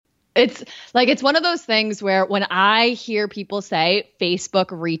It's one of those things where when I hear people say Facebook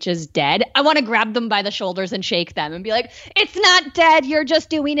reach is dead, I want to grab them by the shoulders and shake them and be like, it's not dead. You're just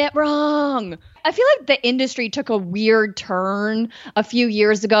doing it wrong. I feel like the industry took a weird turn a few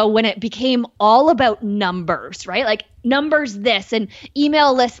years ago when it became all about numbers, right? Like numbers this and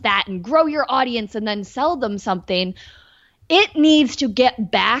email list that and grow your audience and then sell them something. It needs to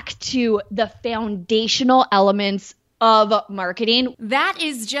get back to the foundational elements of marketing. That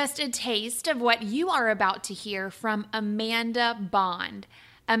is just a taste of what you are about to hear from Amanda Bond.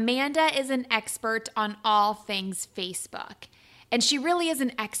 Amanda is an expert on all things Facebook, and she really is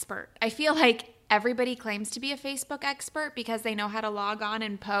an expert. I feel like everybody claims to be a Facebook expert because they know how to log on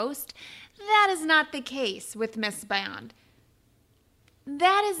and post. That is not the case with Miss Bond.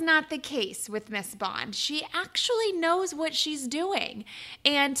 That is not the case with Miss Bond. She actually knows what she's doing.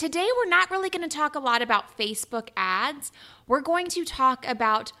 And today we're not really going to talk a lot about Facebook ads. We're going to talk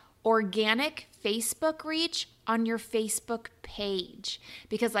about organic Facebook reach on your Facebook page.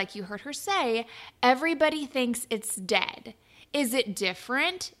 Because like you heard her say, everybody thinks it's dead. Is it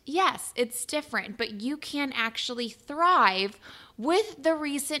different? Yes, it's different, but you can actually thrive with the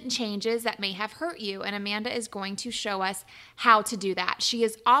recent changes that may have hurt you, and Amanda is going to show us how to do that. She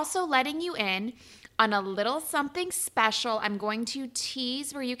is also letting you in on a little something special. I'm going to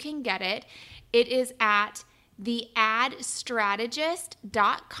tease where you can get it. It is at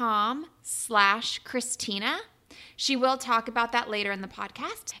theadstrategist.com/Christina. She will talk about that later in the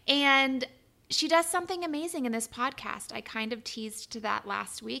podcast, and she does something amazing in this podcast. I kind of teased to that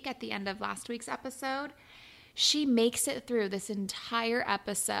last week at the end of last week's episode. She makes it through this entire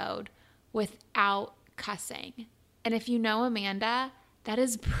episode without cussing. And if you know Amanda, that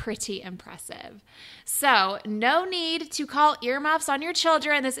is pretty impressive. So no need to call earmuffs on your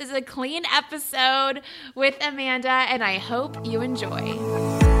children. This is a clean episode with Amanda, and I hope you enjoy.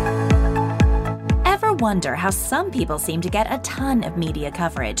 Ever wonder how some people seem to get a ton of media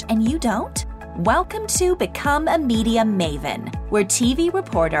coverage and you don't? Welcome to Become a Media Maven, where TV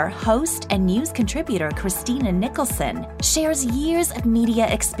reporter, host, and news contributor Christina Nicholson shares years of media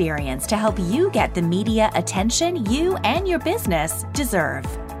experience to help you get the media attention you and your business deserve.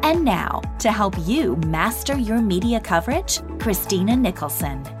 And now, to help you master your media coverage, Christina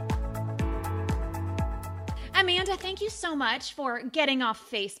Nicholson. Amanda, thank you so much for getting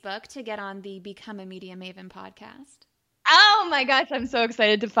off Facebook to get on the Become a Media Maven podcast. Oh my gosh, I'm so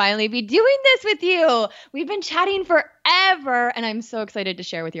excited to finally be doing this with you. We've been chatting forever, and I'm so excited to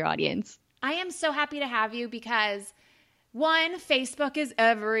share with your audience. I am so happy to have you because, one, Facebook is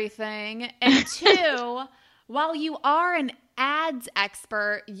everything, and two, while you are an ads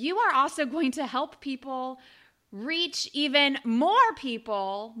expert, you are also going to help people reach even more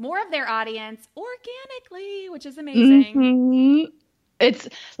people, more of their audience organically, which is amazing. Mm-hmm. It's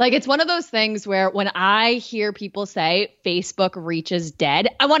one of those things where when I hear people say Facebook reach is dead,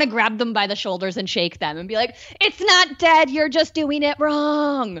 I want to grab them by the shoulders and shake them and be like, it's not dead. You're just doing it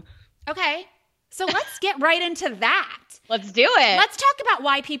wrong. Okay. So let's get right into that. Let's do it. Let's talk about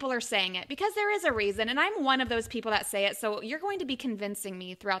why people are saying it, because there is a reason. And I'm one of those people that say it. So you're going to be convincing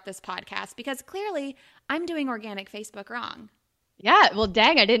me throughout this podcast because clearly I'm doing organic Facebook wrong. Yeah, well,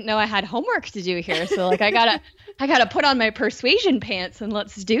 dang, I didn't know I had homework to do here. So like I gotta put on my persuasion pants and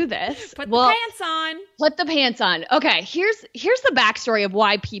let's do this. Put the pants on. Put the pants on. Okay, here's the backstory of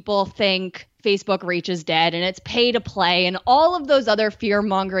why people think Facebook reach is dead, and it's pay to play and all of those other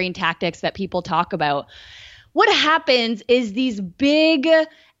fear-mongering tactics that people talk about. What happens is these big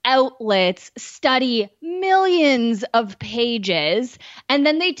outlets study millions of pages, and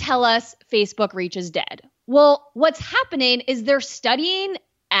then they tell us Facebook reach is dead. Well, what's happening is they're studying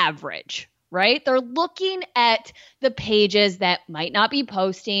average, right? They're looking at the pages that might not be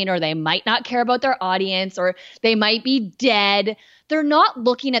posting, or they might not care about their audience, or they might be dead. They're not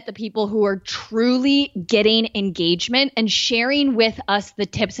looking at the people who are truly getting engagement and sharing with us the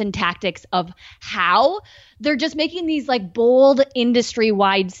tips and tactics of how. They're just making these like bold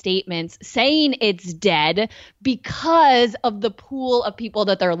industry-wide statements saying it's dead because of the pool of people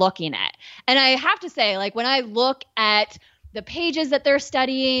that they're looking at. And I have to say, like, when I look at the pages that they're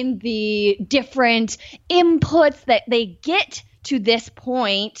studying, the different inputs that they get to this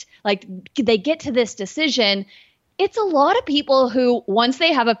point, like they get to this decision, it's a lot of people who, once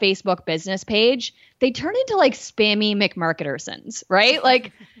they have a Facebook business page, they turn into like spammy McMarketersons, right?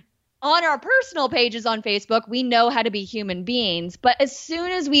 Like on our personal pages on Facebook, we know how to be human beings. But as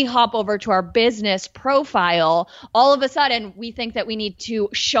soon as we hop over to our business profile, all of a sudden we think that we need to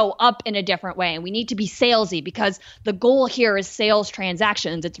show up in a different way and we need to be salesy because the goal here is sales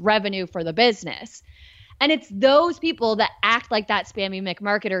transactions. It's revenue for the business. And it's those people that act like that spammy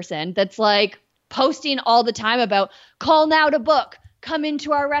McMarketerson that's like posting all the time about call now to book, come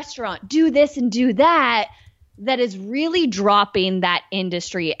into our restaurant, do this and do that, that is really dropping that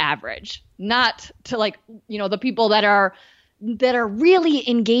industry average. Not to like, the people that are really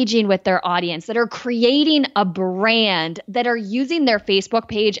engaging with their audience, that are creating a brand, that are using their Facebook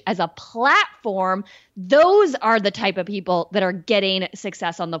page as a platform. Those are the type of people that are getting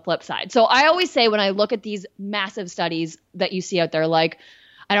success on the flip side. So I always say when I look at these massive studies that you see out there, like,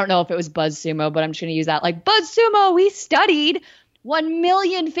 I don't know if it was BuzzSumo, but I'm just going to use that. Like BuzzSumo, we studied 1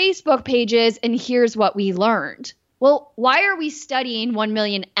 million Facebook pages and here's what we learned. Well, why are we studying 1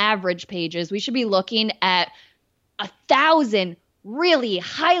 million average pages? We should be looking at 1,000 really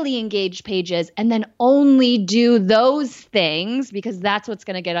highly engaged pages and then only do those things because that's what's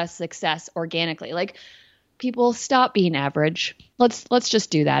going to get us success organically. Like, people, stop being average. Let's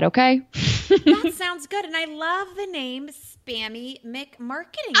just do that, okay? That sounds good. And I love the name Spammy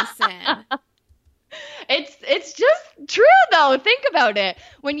McMarketingson. It's just true, though. Think about it.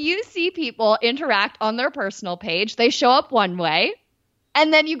 When you see people interact on their personal page, they show up one way,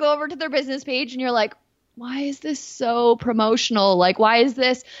 and then you go over to their business page and you're like, why is this so promotional? Like, why is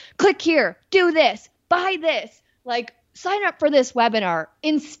this click here, do this, buy this, like sign up for this webinar,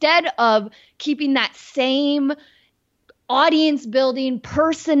 instead of keeping that same audience building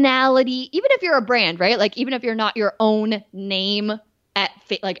personality, even if you're a brand, right? Like, even if you're not your own name at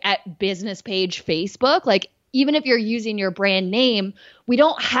business page Facebook, like even if you're using your brand name, we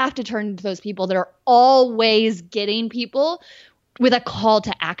don't have to turn to those people that are always getting people with a call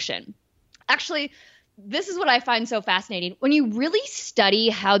to action. Actually, this is what I find so fascinating. When you really study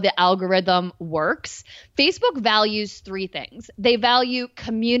how the algorithm works, Facebook values 3 things. They value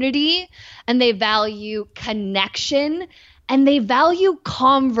community, and they value connection, and they value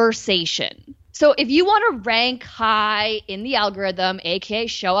conversation. So if you want to rank high in the algorithm, aka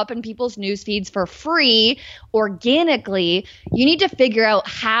show up in people's news feeds for free organically, you need to figure out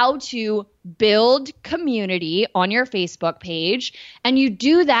how to build community on your Facebook page. And you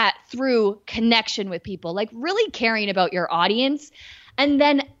do that through connection with people, like really caring about your audience and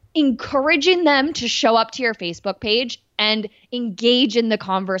then encouraging them to show up to your Facebook page and engage in the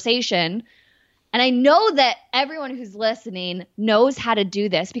conversation. And I know that everyone who's listening knows how to do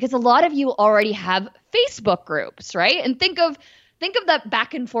this because a lot of you already have Facebook groups, right? And think of that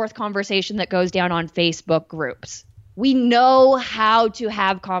back and forth conversation that goes down on Facebook groups. We know how to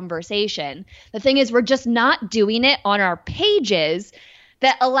have conversation. The thing is, we're just not doing it on our pages.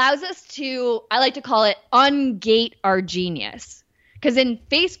 That allows us to, I like to call it, ungate our genius. Because in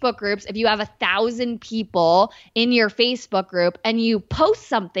Facebook groups, if you have 1,000 people in your Facebook group and you post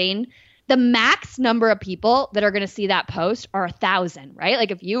something, the max number of people that are going to see that post are 1,000, right?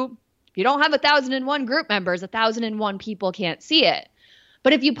 Like if you don't have 1,001 group members, 1,001 people can't see it.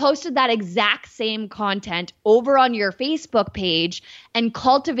 But if you posted that exact same content over on your Facebook page and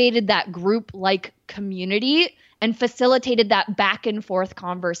cultivated that group-like community and facilitated that back and forth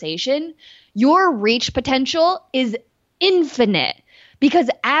conversation, your reach potential is infinite. Because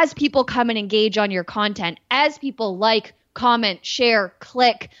as people come and engage on your content, as people like, comment, share,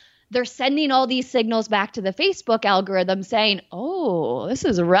 click, they're sending all these signals back to the Facebook algorithm saying, oh, this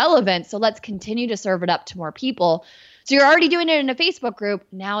is relevant, so let's continue to serve it up to more people. So you're already doing it in a Facebook group.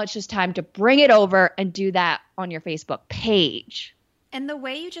 Now it's just time to bring it over and do that on your Facebook page. And the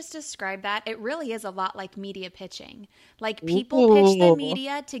way you just described that, it really is a lot like media pitching. Like people pitch the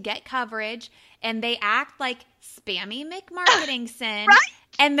media to get coverage and they act like spammy McMarketingson. Right?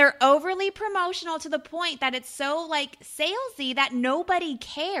 And they're overly promotional to the point that it's so like salesy that nobody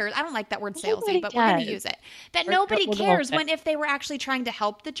cares. I don't like that word salesy, but we're going to use it. That nobody cares when if they were actually trying to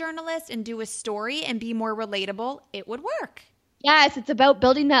help the journalist and do a story and be more relatable, it would work. Yes, it's about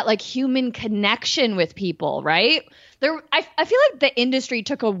building that like human connection with people, right? I feel like the industry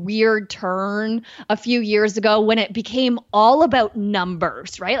took a weird turn a few years ago when it became all about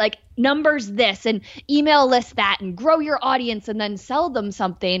numbers, right? Like numbers this and email list that and grow your audience and then sell them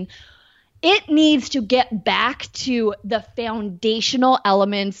something. It needs to get back to the foundational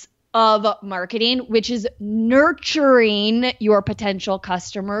elements of marketing, which is nurturing your potential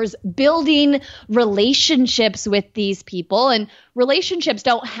customers, building relationships with these people. And relationships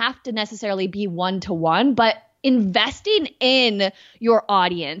don't have to necessarily be one-to-one, but investing in your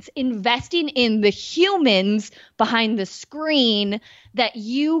audience, investing in the humans behind the screen that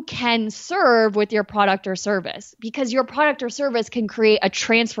you can serve with your product or service, because your product or service can create a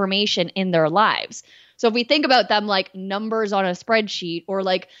transformation in their lives. So if we think about them like numbers on a spreadsheet or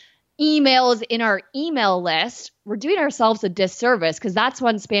like emails in our email list, we're doing ourselves a disservice because that's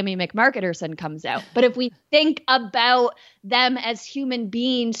when Spammy McMarketerson comes out. But if we think about them as human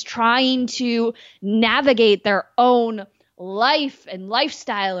beings trying to navigate their own life and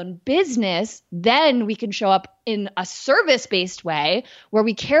lifestyle and business, then we can show up in a service-based way where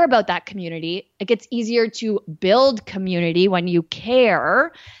we care about that community. It gets easier to build community when you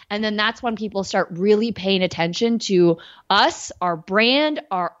care. And then that's when people start really paying attention to us, our brand,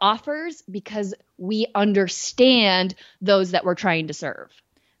 our offers, because we understand those that we're trying to serve.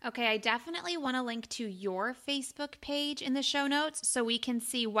 Okay, I definitely want to link to your Facebook page in the show notes so we can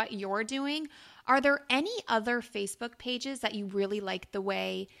see what you're doing. Are there any other Facebook pages that you really like the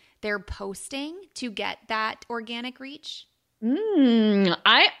way they're posting to get that organic reach?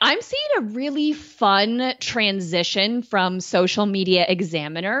 I'm seeing a really fun transition from Social Media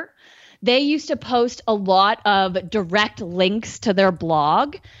Examiner. They used to post a lot of direct links to their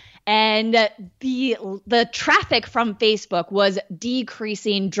blog, and the traffic from Facebook was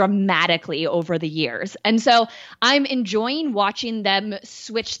decreasing dramatically over the years. And so I'm enjoying watching them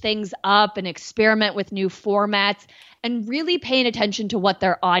switch things up and experiment with new formats and really paying attention to what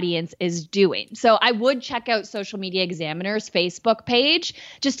their audience is doing. So I would check out Social Media Examiner's Facebook page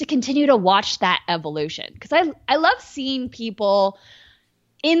just to continue to watch that evolution, because I love seeing people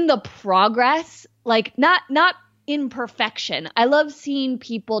in the progress, like not imperfection. I love seeing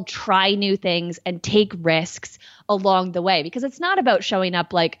people try new things and take risks along the way, because it's not about showing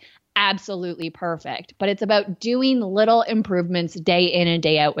up like absolutely perfect, but it's about doing little improvements day in and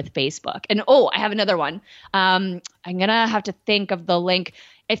day out with Facebook. And I have another one. I'm going to have to think of the link.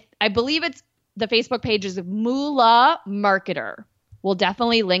 I believe it's the Facebook page is Moolah Marketer. We'll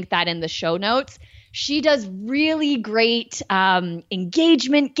definitely link that in the show notes. She does really great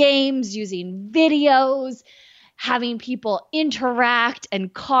engagement games using videos, having people interact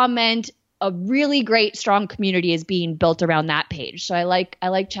and comment. A really great, strong community is being built around that page. So I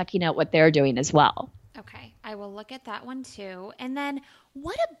like checking out what they're doing as well. Okay, I will look at that one too. And then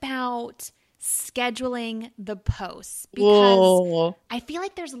what about scheduling the posts? Because I feel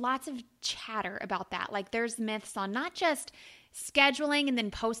like there's lots of chatter about that. Like there's myths on not just scheduling and then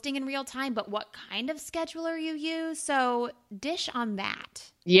posting in real time, but what kind of scheduler you use. So dish on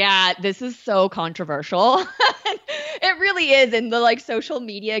that. Yeah, this is so controversial. It really is. In the social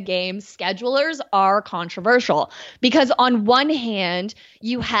media game, schedulers are controversial because on one hand,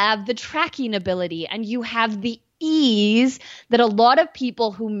 you have the tracking ability and you have the ease that a lot of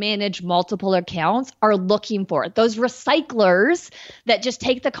people who manage multiple accounts are looking for. Those recyclers that just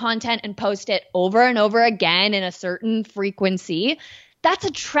take the content and post it over and over again in a certain frequency. That's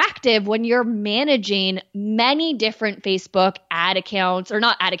attractive when you're managing many different Facebook ad accounts, or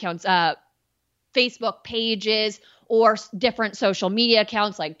not ad accounts, Facebook pages, or different social media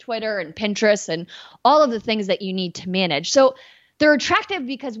accounts like Twitter and Pinterest and all of the things that you need to manage. So they're attractive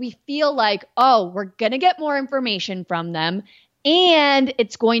because we feel like, we're going to get more information from them and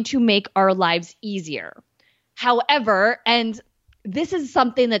it's going to make our lives easier. However, and this is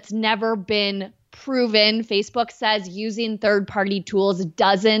something that's never been proven, Facebook says using third-party tools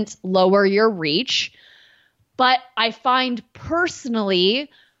doesn't lower your reach. But I find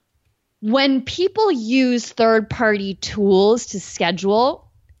personally, when people use third-party tools to schedule,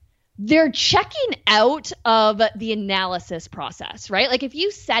 they're checking out of the analysis process, right? Like if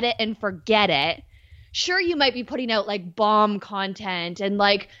you set it and forget it, sure, you might be putting out like bomb content and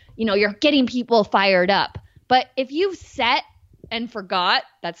you're getting people fired up. But if you've set and forgot,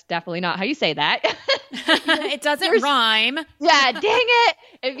 that's definitely not how you say that. It doesn't rhyme. Yeah, dang it.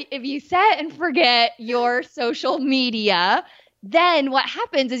 If you set and forget your social media, then what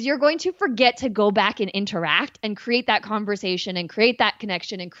happens is you're going to forget to go back and interact and create that conversation and create that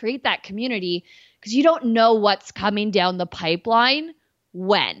connection and create that community because you don't know what's coming down the pipeline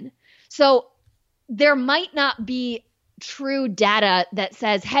when. So there might not be true data that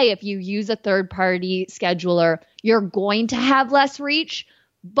says, hey, if you use a third-party scheduler, you're going to have less reach.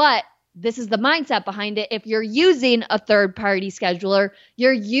 But this is the mindset behind it. If you're using a third-party scheduler,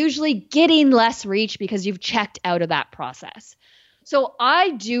 you're usually getting less reach because you've checked out of that process. So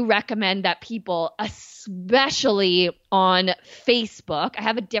I do recommend that people, especially on Facebook, I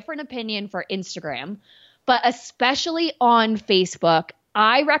have a different opinion for Instagram, but especially on Facebook,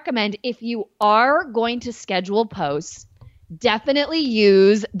 I recommend if you are going to schedule posts, definitely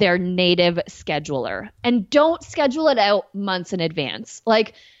use their native scheduler and don't schedule it out months in advance.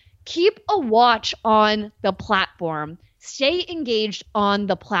 Keep a watch on the platform. Stay engaged on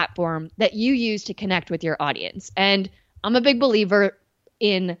the platform that you use to connect with your audience. And I'm a big believer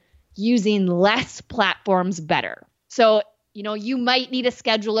in using less platforms better. So you might need a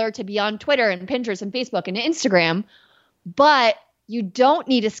scheduler to be on Twitter and Pinterest and Facebook and Instagram, but you don't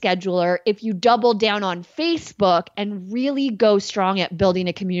need a scheduler if you double down on Facebook and really go strong at building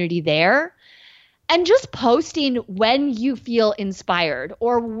a community there. And just posting when you feel inspired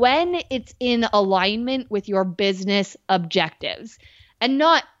or when it's in alignment with your business objectives. And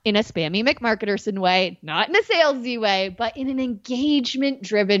not in a spammy McMarketerson way, not in a salesy way, but in an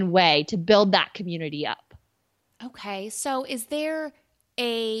engagement-driven way to build that community up. Okay, so is there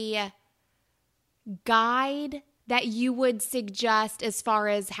a guide that you would suggest as far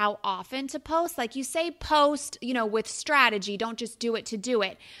as how often to post? Like you say post, with strategy, don't just do it to do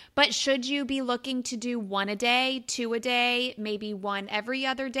it. But should you be looking to do 1 a day, 2 a day, maybe 1 every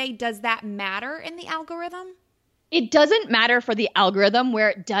other day? Does that matter in the algorithm? It doesn't matter for the algorithm. Where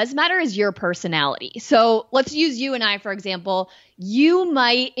it does matter is your personality. So let's use you and I, for example. You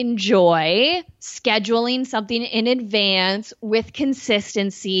might enjoy scheduling something in advance with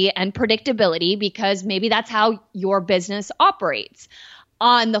consistency and predictability because maybe that's how your business operates.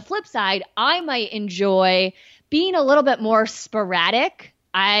 On the flip side, I might enjoy being a little bit more sporadic.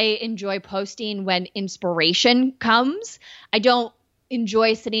 I enjoy posting when inspiration comes. I don't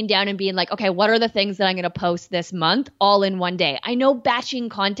enjoy sitting down and being like, okay, what are the things that I'm going to post this month all in one day? I know batching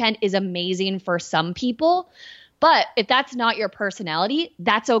content is amazing for some people, but if that's not your personality,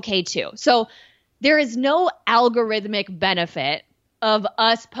 that's okay too. So there is no algorithmic benefit of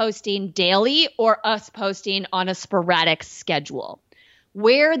us posting daily or us posting on a sporadic schedule.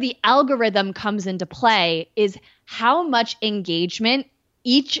 Where the algorithm comes into play is how much engagement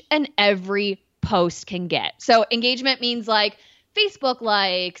each and every post can get. So engagement means like Facebook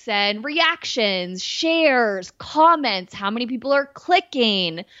likes and reactions, shares, comments, how many people are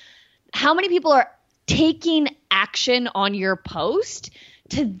clicking, how many people are taking action on your post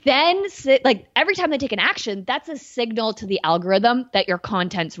to then sit, like every time they take an action, that's a signal to the algorithm that your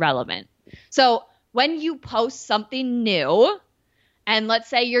content's relevant. So when you post something new, and let's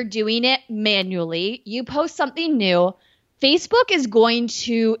say you're doing it manually, you post something new, Facebook is going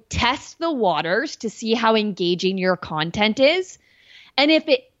to test the waters to see how engaging your content is. And if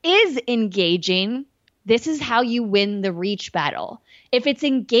it is engaging, this is how you win the reach battle. If it's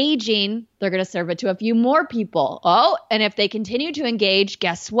engaging, they're going to serve it to a few more people. Oh, and if they continue to engage,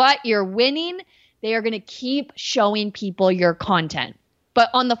 guess what? You're winning. They are going to keep showing people your content. But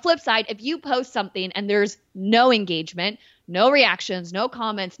on the flip side, if you post something and there's no engagement, no reactions, no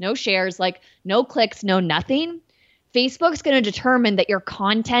comments, no shares, like no clicks, no nothing, Facebook's going to determine that your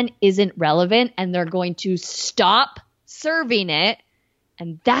content isn't relevant and they're going to stop serving it.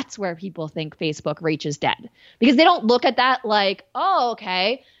 And that's where people think Facebook reach is dead, because they don't look at that like, oh,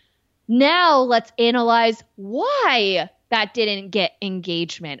 okay, now let's analyze why that didn't get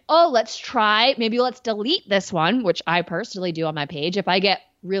engagement. Oh, maybe let's delete this one, which I personally do on my page. If I get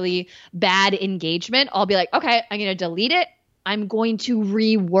really bad engagement, I'll be like, okay, I'm going to delete it. I'm going to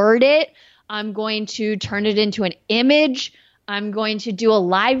reword it. I'm going to turn it into an image. I'm going to do a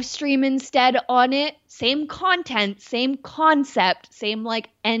live stream instead on it. Same content, same concept, same like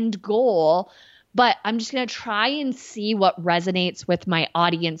end goal, but I'm just going to try and see what resonates with my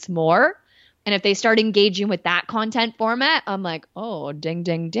audience more. And if they start engaging with that content format, I'm like, oh, ding,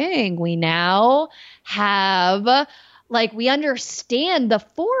 ding, ding. We now have, we understand the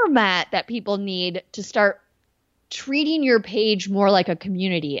format that people need to start treating your page more like a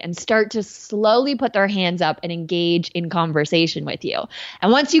community and start to slowly put their hands up and engage in conversation with you.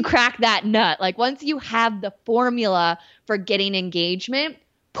 And once you crack that nut, once you have the formula for getting engagement,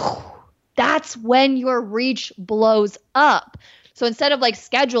 that's when your reach blows up. So instead of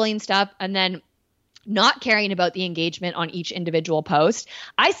scheduling stuff and then not caring about the engagement on each individual post,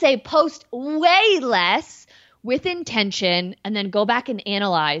 I say post way less with intention and then go back and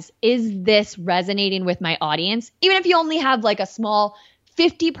analyze, is this resonating with my audience? Even if you only have a small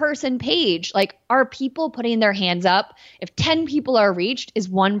 50-person page, are people putting their hands up? If 10 people are reached, is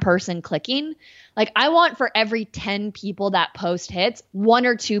one person clicking? I want for every 10 people that post hits, 1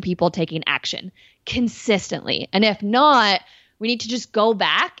 or 2 people taking action consistently. And if not, we need to just go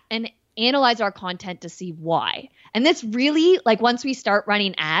back and analyze our content to see why. And this really, once we start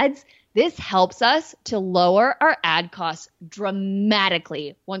running ads, this helps us to lower our ad costs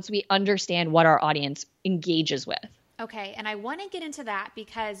dramatically once we understand what our audience engages with. Okay, and I want to get into that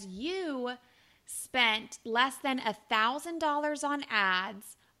because you spent less than $1,000 on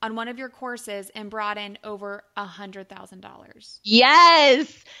ads on one of your courses and brought in over $100,000.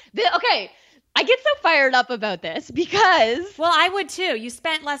 Yes. Okay. I get so fired up about this because... Well, I would too. You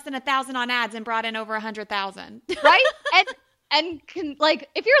spent less than $1,000 on ads and brought in over $100,000. Right? And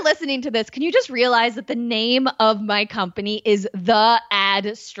if you're listening to this, can you just realize that the name of my company is The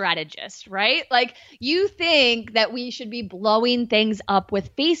Ad Strategist, right? Like, you think that we should be blowing things up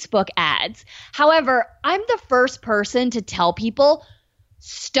with Facebook ads. However, I'm the first person to tell people,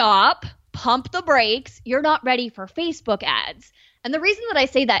 stop, pump the brakes. You're not ready for Facebook ads. And the reason that I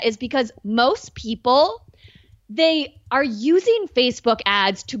say that is because most people, they are using Facebook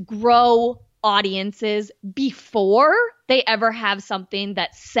ads to grow audiences before they ever have something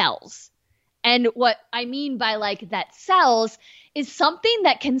that sells. And what I mean by that sells is something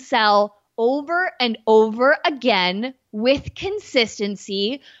that can sell over and over again with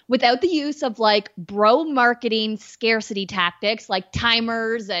consistency without the use of bro marketing scarcity tactics like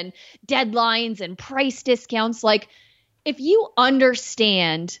timers and deadlines and price discounts. If you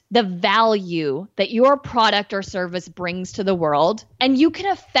understand the value that your product or service brings to the world, and you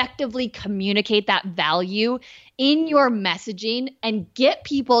can effectively communicate that value in your messaging and get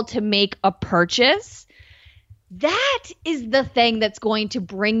people to make a purchase, that is the thing that's going to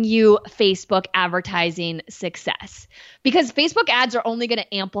bring you Facebook advertising success. Because Facebook ads are only going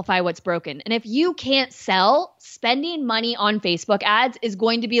to amplify what's broken. And if you can't sell, spending money on Facebook ads is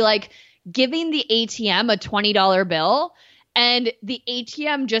going to be like giving the ATM a $20 bill and the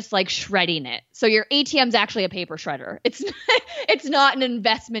ATM just shredding it. So your ATM's actually a paper shredder. It's not an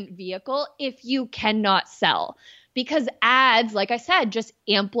investment vehicle if you cannot sell, because ads, like I said, just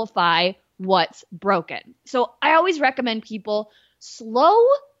amplify what's broken. So I always recommend people slow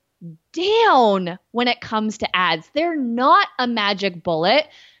down when it comes to ads. They're not a magic bullet.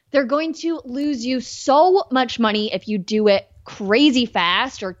 They're going to lose you so much money if you do it crazy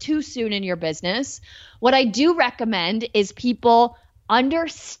fast or too soon in your business. What I do recommend is people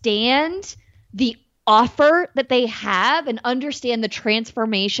understand the offer that they have and understand the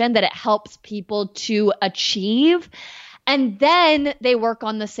transformation that it helps people to achieve. And then they work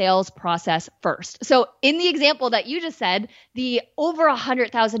on the sales process first. So in the example that you just said, the over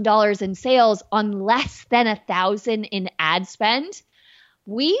 $100,000 in sales on less than $1,000 in ad spend,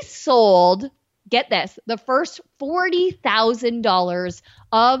 we sold, get this, the first $40,000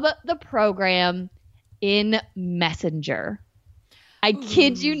 of the program in Messenger. I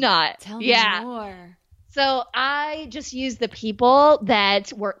kid you not. Tell me more. So I just used the people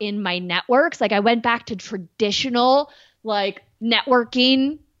that were in my networks. I went back to traditional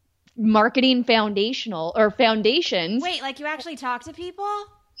networking, marketing foundations. Wait, you actually talk to people?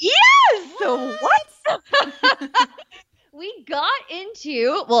 Yes. What? We got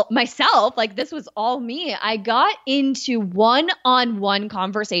into, myself, this was all me. I got into one-on-one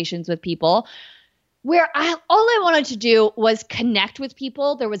conversations with people where all I wanted to do was connect with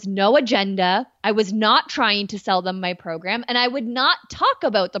people. There was no agenda. I was not trying to sell them my program, and I would not talk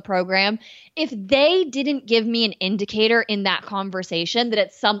about the program if they didn't give me an indicator in that conversation that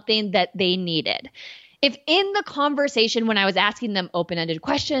it's something that they needed. If in the conversation, when I was asking them open-ended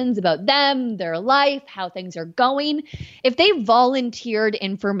questions about them, their life, how things are going, if they volunteered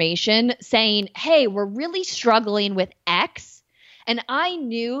information saying, hey, we're really struggling with X, and I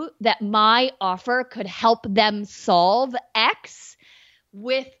knew that my offer could help them solve X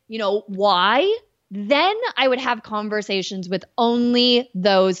with, Y, then I would have conversations with only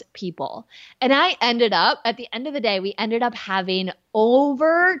those people. And I ended up, at the end of the day, we ended up having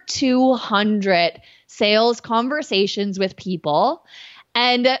over 200 sales conversations with people.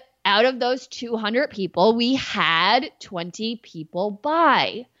 And out of those 200 people, we had 20 people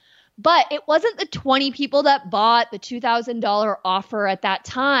buy. But it wasn't the 20 people that bought the $2,000 offer at that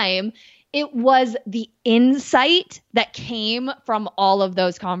time. It was the insight that came from all of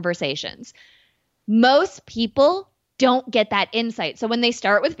those conversations. Most people don't get that insight. So when they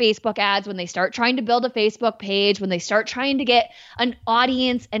start with Facebook ads, when they start trying to build a Facebook page, when they start trying to get an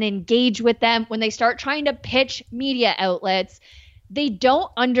audience and engage with them, when they start trying to pitch media outlets, they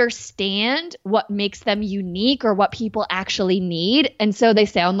don't understand what makes them unique or what people actually need. And so they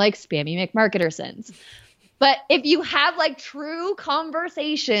sound like spammy McMarketersons. But if you have true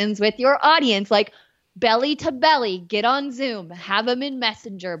conversations with your audience, belly to belly, get on Zoom, have them in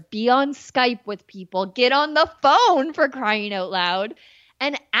Messenger, be on Skype with people, get on the phone, for crying out loud,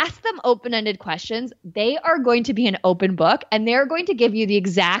 and ask them open-ended questions, they are going to be an open book, and they're going to give you the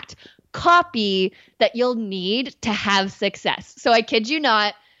exact copy that you'll need to have success. So I kid you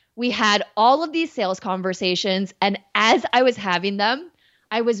not, we had all of these sales conversations, and as I was having them,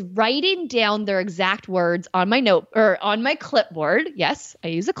 I was writing down their exact words on my on my clipboard. Yes, I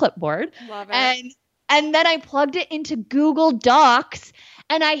use a clipboard. Love it. And then I plugged it into Google Docs,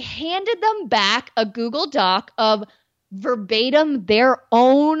 and I handed them back a Google Doc of verbatim their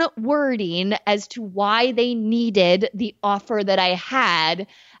own wording as to why they needed the offer that I had.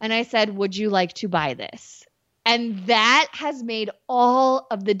 And I said, would you like to buy this? And that has made all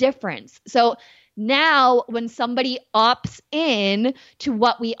of the difference. So now when somebody opts in to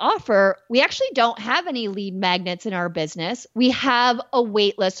what we offer, we actually don't have any lead magnets in our business. We have a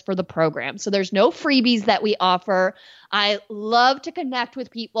wait list for the program. So there's no freebies that we offer. I love to connect with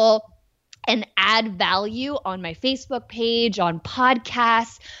people and add value on my Facebook page, on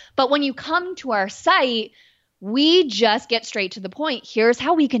podcasts. But when you come to our site, we just get straight to the point. Here's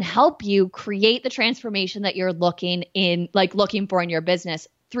how we can help you create the transformation that you're looking for in your business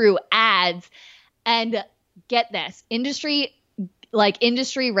through ads. And get this, industry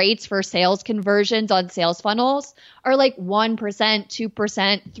rates for sales conversions on sales funnels are like 1%,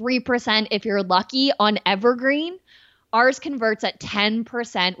 2%, 3% if you're lucky on Evergreen. Ours converts at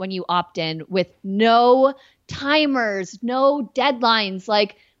 10% when you opt in with no timers, no deadlines.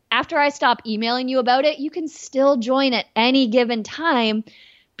 Like after I stop emailing you about it, you can still join at any given time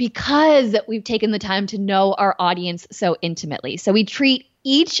because we've taken the time to know our audience so intimately. So we treat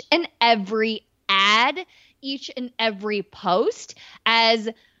each and every ad, each and every post as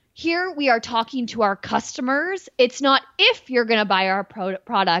here we are talking to our customers. It's not if you're going to buy our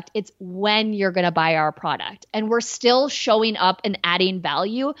product, it's when you're going to buy our product. And we're still showing up and adding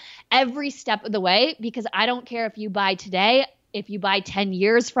value every step of the way because I don't care if you buy today, if you buy 10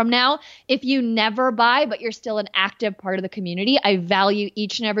 years from now, if you never buy, but you're still an active part of the community. I value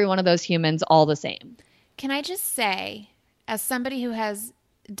each and every one of those humans all the same. Can I just say, as somebody who has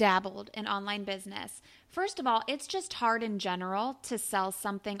dabbled in online business, first of all, it's just hard in general to sell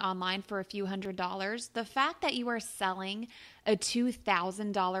something online for a few $100s. The fact that you are selling a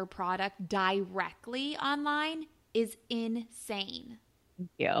 $2,000 product directly online is insane. Thank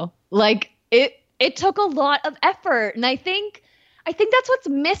you. Like it took a lot of effort. And I think that's what's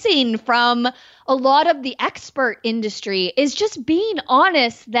missing from a lot of the expert industry is just being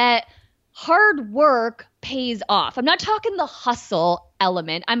honest that hard work pays off. I'm not talking the hustle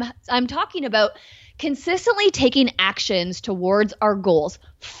element. I'm talking about consistently taking actions towards our goals.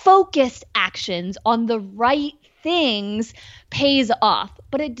 Focused actions on the right things pays off,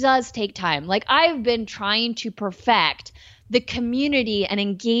 but it does take time. Like I've been trying to perfect the community and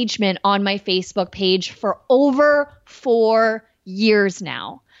engagement on my Facebook page for over 4 years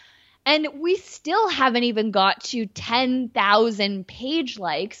now. And we still haven't even got to 10,000 page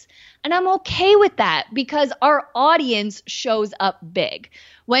likes. And I'm okay with that because our audience shows up big.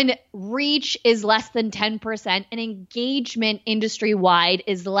 When reach is less than 10% and engagement industry-wide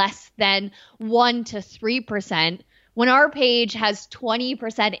is less than 1 to 3%, when our page has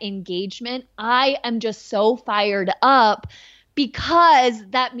 20% engagement, I am just so fired up because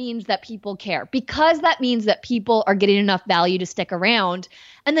that means that people care, because that means that people are getting enough value to stick around.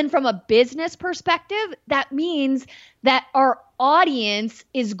 And then from a business perspective, that means that our audience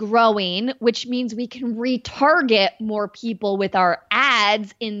is growing, which means we can retarget more people with our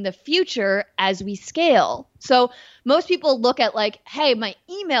ads in the future as we scale. So most people look at like, hey, my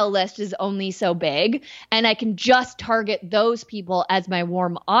email list is only so big and I can just target those people as my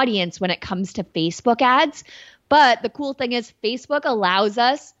warm audience when it comes to Facebook ads. But the cool thing is Facebook allows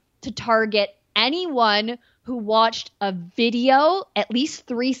us to target anyone who watched a video, at least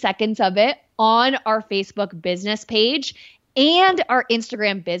 3 seconds of it, on our Facebook business page and our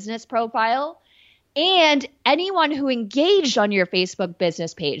Instagram business profile, and anyone who engaged on your Facebook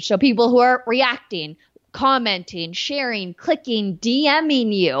business page. So people who are reacting, commenting, sharing, clicking,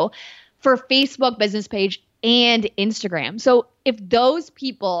 DMing you for Facebook business page and Instagram. So if those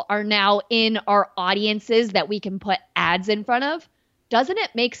people are now in our audiences that we can put ads in front of, doesn't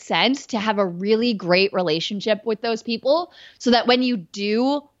it make sense to have a really great relationship with those people so that when you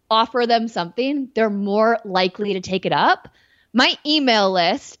do offer them something, they're more likely to take it up? My email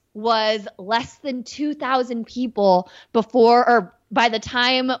list was less than 2,000 people by the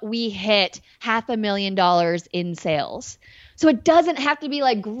time we hit $500,000 in sales. So it doesn't have to be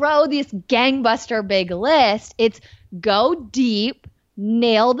like grow this gangbuster big list. It's go deep,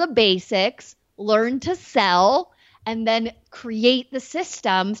 nail the basics, learn to sell, and then create the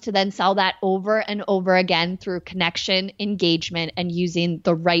systems to then sell that over and over again through connection, engagement, and using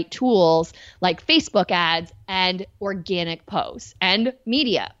the right tools like Facebook ads and organic posts and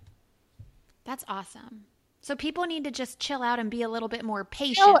media. That's awesome. So people need to just chill out and be a little bit more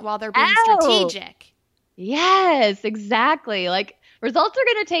patient while they're being strategic. Yes, exactly. Like results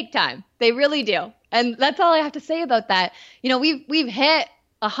are going to take time. They really do. And that's all I have to say about that. You know, we've hit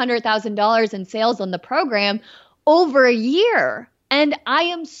 $100,000 in sales on the program over a year. And I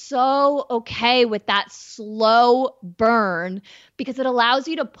am so okay with that slow burn because it allows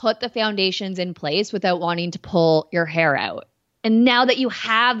you to put the foundations in place without wanting to pull your hair out. And now that you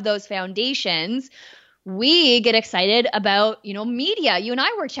have those foundations, we get excited about, media. You and I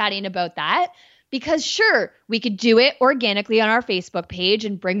were chatting about that because sure, we could do it organically on our Facebook page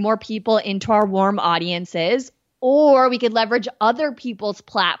and bring more people into our warm audiences, or we could leverage other people's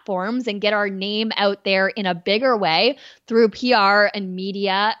platforms and get our name out there in a bigger way through PR and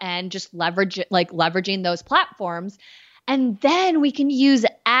media and just leveraging those platforms. And then we can use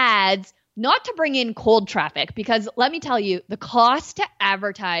ads not to bring in cold traffic, because let me tell you, the cost to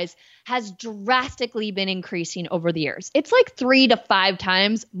advertise has drastically been increasing over the years. It's like 3 to 5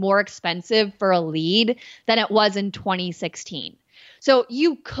 times more expensive for a lead than it was in 2016. So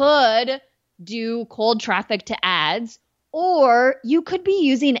you could do cold traffic to ads, or you could be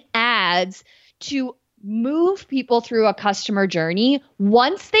using ads to move people through a customer journey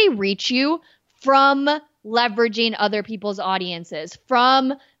once they reach you from leveraging other people's audiences,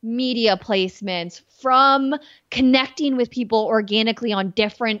 from media placements, from connecting with people organically on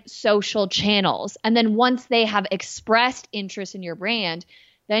different social channels. And then once they have expressed interest in your brand,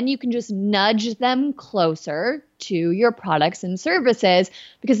 then you can just nudge them closer to your products and services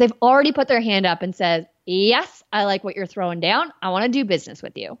because they've already put their hand up and said, yes, I like what you're throwing down. I want to do business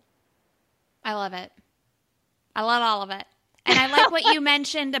with you. I love it. I love all of it. And I like what you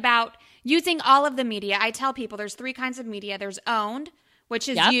mentioned about using all of the media. I tell people there's 3 kinds of media. There's owned, which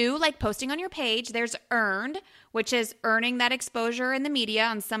is you, like posting on your page. There's earned, which is earning that exposure in the media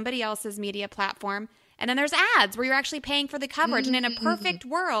on somebody else's media platform. And then there's ads where you're actually paying for the coverage. And in a perfect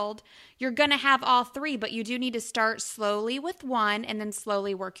world, you're going to have all 3, but you do need to start slowly with one and then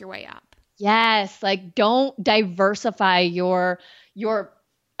slowly work your way up. Yes. Like don't diversify your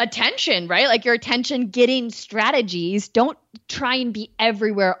attention, right? Like your attention getting strategies. Don't try and be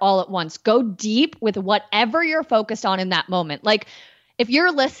everywhere all at once. Go deep with whatever you're focused on in that moment. Like if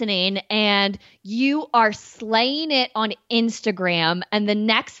you're listening and you are slaying it on Instagram and the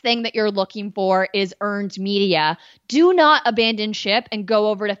next thing that you're looking for is earned media, do not abandon ship and go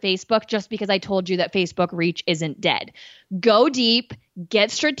over to Facebook just because I told you that Facebook reach isn't dead. Go deep, get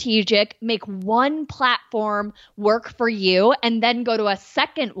strategic, make one platform work for you, and then go to a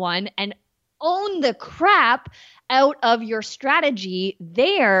second one and own the crap out of your strategy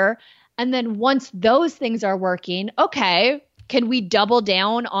there. And then once those things are working, okay, can we double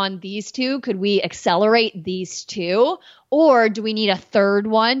down on these 2? Could we accelerate these 2? Or do we need a third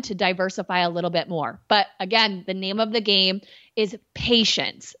one to diversify a little bit more? But again, the name of the game is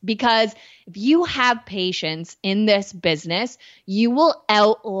patience, because if you have patience in this business, you will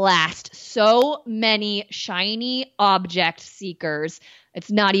outlast so many shiny object seekers. It's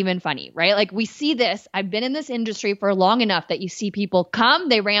not even funny, right? Like we see this. I've been in this industry for long enough that you see people come,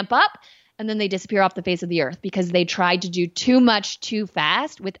 they ramp up, and then they disappear off the face of the earth because they tried to do too much too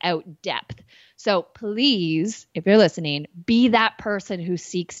fast without depth. So please, if you're listening, be that person who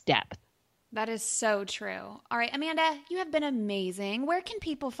seeks depth. That is so true. All right, Amanda, you have been amazing. Where can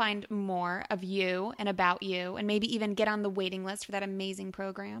people find more of you and about you and maybe even get on the waiting list for that amazing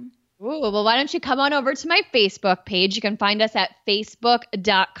program? Ooh, well, why don't you come on over to my Facebook page? You can find us at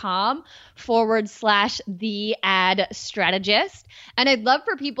facebook.com/The Ad Strategist. And I'd love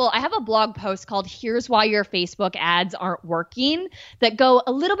for people, I have a blog post called Here's Why Your Facebook Ads Aren't Working that go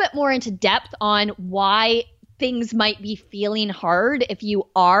a little bit more into depth on why things might be feeling hard if you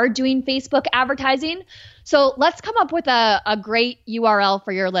are doing Facebook advertising. So let's come up with a great URL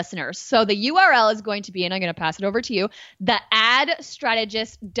for your listeners. So the URL is going to be, and I'm going to pass it over to you,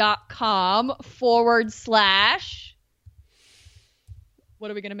 theadstrategist.com / what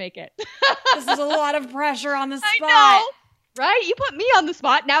are we going to make it? This is a lot of pressure on the spot. I know, right? You put me on the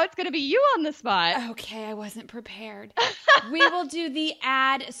spot. Now it's going to be you on the spot. Okay, I wasn't prepared. We will do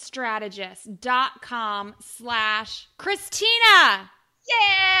theadstrategist.com / Christina.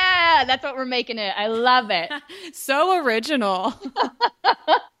 Yeah, that's what we're making it. I love it. So original.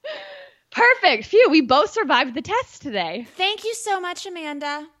 Perfect. Phew, we both survived the test today. Thank you so much,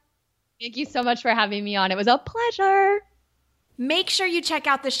 Amanda. Thank you so much for having me on. It was a pleasure. Make sure you check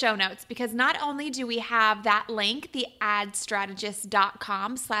out the show notes because not only do we have that link,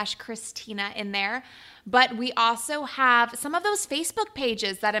 theadstrategist.com / Christina in there, but we also have some of those Facebook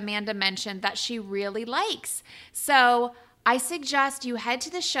pages that Amanda mentioned that she really likes. So I suggest you head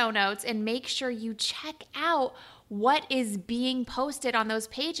to the show notes and make sure you check out what is being posted on those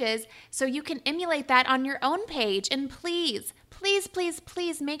pages so you can emulate that on your own page. And please please, please,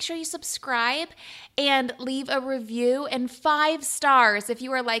 please make sure you subscribe and leave a review and 5 stars if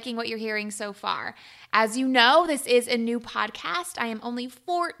you are liking what you're hearing so far. As you know, this is a new podcast. I am only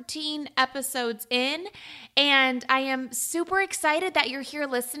 14 episodes in, and I am super excited that you're here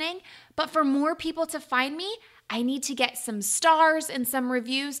listening. But for more people to find me, I need to get some stars and some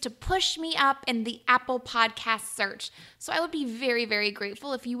reviews to push me up in the Apple Podcast search. So I would be very, very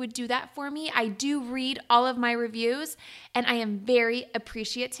grateful if you would do that for me. I do read all of my reviews, and I am very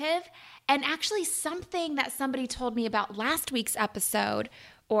appreciative. And actually, something that somebody told me about last week's episode,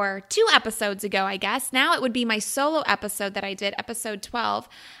 or 2 episodes ago, I guess. Now it would be my solo episode that I did, episode 12.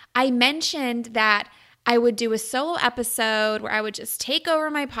 I mentioned that I would do a solo episode where I would just take over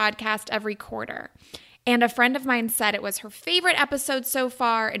my podcast every quarter. And a friend of mine said it was her favorite episode so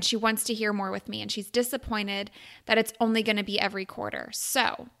far, and she wants to hear more with me, and she's disappointed that it's only going to be every quarter.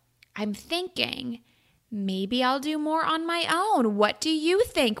 So I'm thinking maybe I'll do more on my own. What do you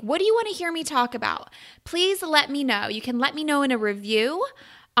think? What do you want to hear me talk about? Please let me know. You can let me know in a review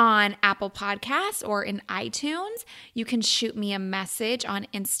on Apple Podcasts or in iTunes. You can shoot me a message on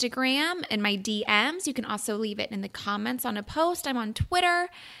Instagram in my DMs. You can also leave it in the comments on a post. I'm on Twitter.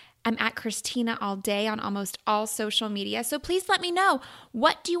 I'm at Christina all day on almost all social media. So please let me know,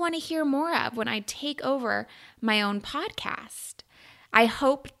 what do you want to hear more of when I take over my own podcast? I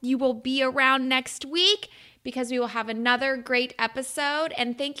hope you will be around next week because we will have another great episode.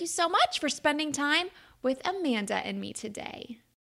 And thank you so much for spending time with Amanda and me today.